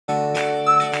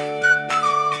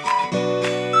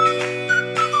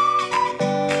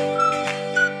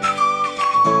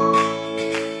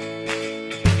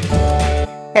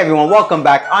Hey everyone, welcome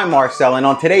back. I'm Marcel, and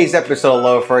on today's episode of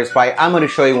Love at First Bite, I'm going to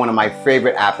show you one of my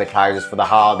favorite appetizers for the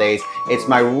holidays. It's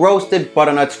my roasted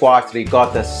butternut squash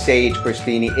ricotta sage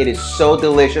crostini. It is so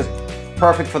delicious,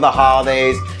 perfect for the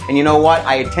holidays. And you know what?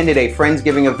 I attended a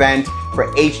Friendsgiving event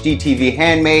for HDTV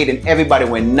Handmade, and everybody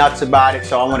went nuts about it,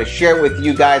 so I want to share it with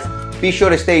you guys. Be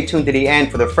sure to stay tuned to the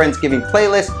end for the Friendsgiving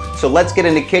playlist. So let's get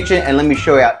in the kitchen and let me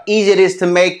show you how easy it is to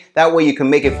make. That way you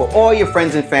can make it for all your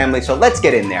friends and family. So let's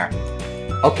get in there.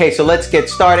 Okay, so let's get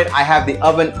started. I have the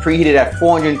oven preheated at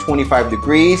 425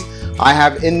 degrees. I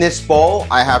have in this bowl,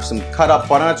 I have some cut up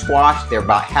butternut squash. They're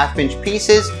about 1/2-inch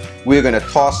pieces. We're gonna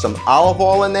toss some olive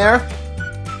oil in there.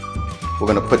 We're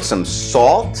gonna put some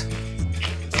salt,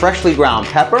 freshly ground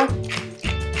pepper.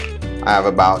 I have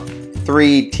about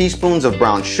 3 teaspoons of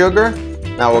brown sugar.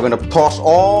 Now we're gonna toss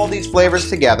all these flavors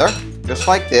together, just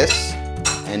like this.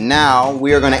 And now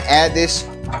we are gonna add this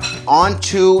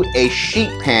onto a sheet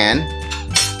pan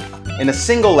in a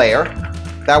single layer.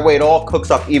 That way it all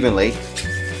cooks up evenly.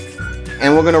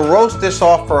 And we're gonna roast this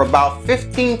off for about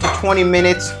 15 to 20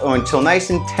 minutes until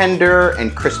nice and tender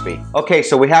and crispy. Okay,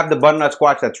 so we have the butternut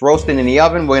squash that's roasting in the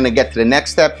oven. We're gonna get to the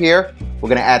next step here. We're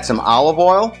gonna add some olive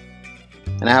oil.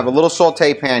 And I have a little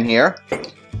saute pan here.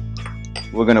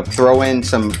 We're gonna throw in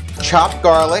some chopped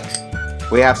garlic.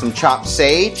 We have some chopped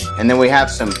sage, and then we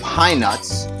have some pine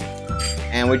nuts.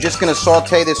 And we're just gonna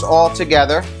saute this all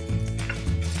together.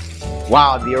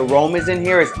 Wow, the aromas in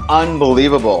here is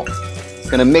unbelievable.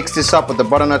 Gonna mix this up with the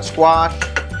butternut squash.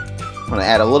 I'm gonna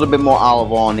add a little bit more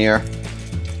olive oil in here.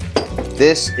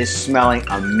 This is smelling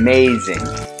amazing.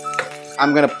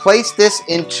 I'm gonna place this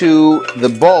into the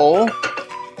bowl.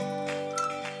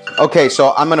 Okay,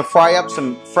 so I'm gonna fry up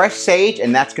some fresh sage,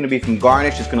 and that's gonna be from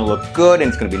garnish. It's gonna look good and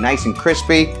it's gonna be nice and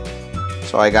crispy.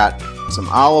 So I got some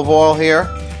olive oil here,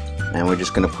 and we're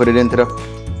just gonna put it into the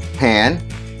pan.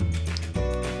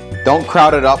 Don't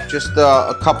crowd it up, just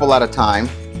a couple at a time,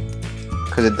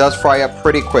 because it does fry up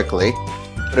pretty quickly.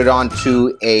 Put it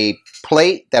onto a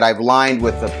plate that I've lined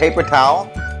with a paper towel,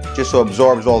 just so it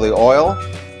absorbs all the oil.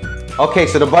 Okay,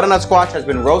 so the butternut squash has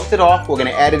been roasted off. We're gonna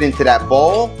add it into that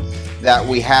bowl that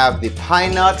we have the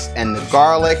pine nuts and the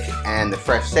garlic and the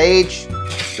fresh sage.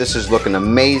 This is looking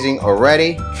amazing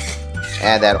already.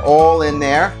 Add that all in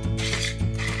there.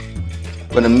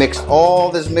 I'm gonna mix all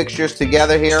these mixtures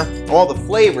together here, all the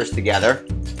flavors together.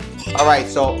 All right,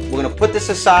 so we're gonna put this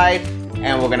aside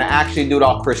and we're gonna actually do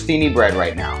our crostini bread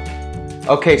right now.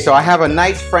 Okay, so I have a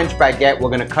nice French baguette. We're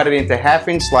gonna cut it into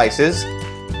 1/2-inch slices.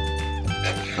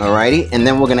 Alrighty, and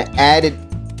then we're gonna add it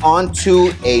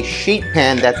onto a sheet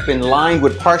pan that's been lined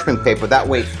with parchment paper. That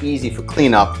way it's easy for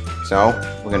cleanup. So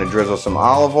we're gonna drizzle some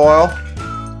olive oil.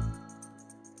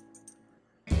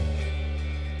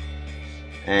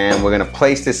 And we're gonna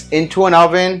place this into an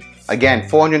oven, again,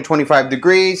 425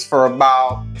 degrees for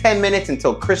about 10 minutes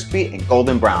until crispy and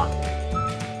golden brown.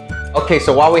 Okay,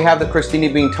 so while we have the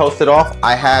crostini being toasted off,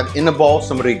 I have in the bowl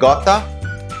some ricotta,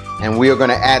 and we are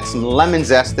gonna add some lemon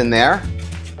zest in there.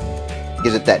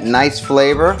 Gives it that nice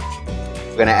flavor.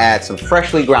 We're gonna add some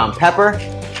freshly ground pepper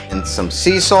and some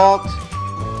sea salt.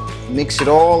 Mix it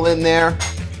all in there.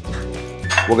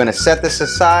 We're gonna set this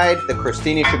aside. The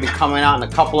crostini should be coming out in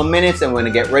a couple of minutes, and we're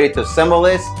gonna get ready to assemble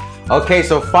this. Okay,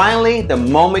 so finally, the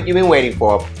moment you've been waiting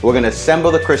for. We're gonna assemble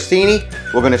the crostini.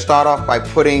 We're gonna start off by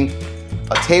putting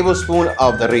a tablespoon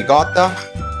of the ricotta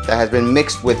that has been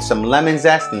mixed with some lemon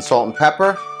zest and salt and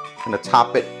pepper. I'm gonna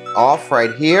top it off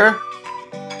right here.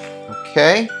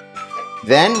 Okay,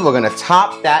 then we're gonna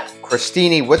top that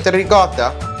crostini with the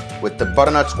ricotta with the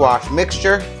butternut squash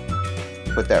mixture.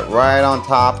 Put that right on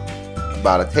top,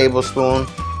 about a tablespoon.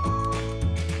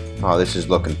 Oh, this is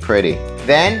looking pretty.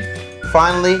 Then,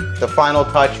 finally, the final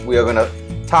touch, we are gonna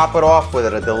top it off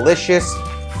with a delicious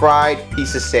fried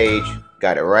piece of sage.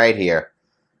 Got it right here,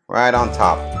 right on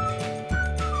top.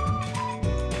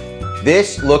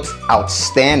 This looks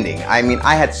outstanding. I mean,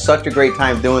 I had such a great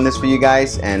time doing this for you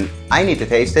guys, and I need to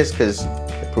taste this because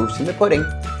the proof's in the pudding.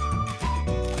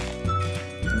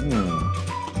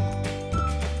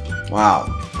 Wow.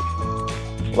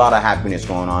 A lot of happiness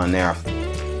going on there.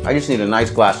 I just need a nice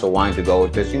glass of wine to go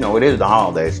with this. You know, it is the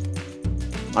holidays.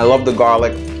 I love the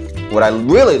garlic. What I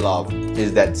really love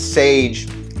is that sage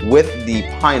with the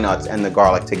pine nuts and the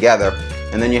garlic together.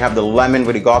 And then you have the lemon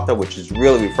ricotta, which is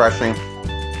really refreshing.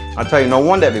 I'll tell you, no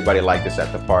wonder everybody liked this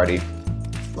at the party.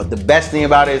 But the best thing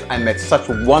about it is I met such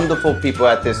wonderful people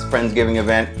at this Friendsgiving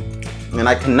event, and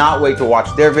I cannot wait to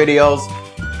watch their videos.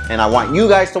 And I want you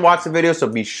guys to watch the video, so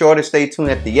be sure to stay tuned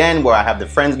at the end where I have the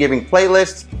Friendsgiving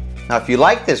playlist. Now, if you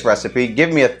like this recipe,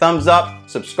 give me a thumbs up,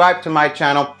 subscribe to my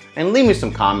channel, and leave me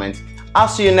some comments. I'll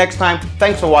see you next time.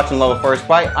 Thanks for watching Love at First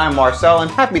Bite. I'm Marcel,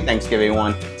 and happy Thanksgiving,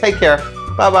 everyone. Take care.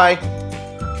 Bye-bye.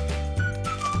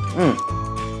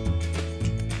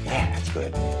 Yeah, that's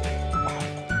good.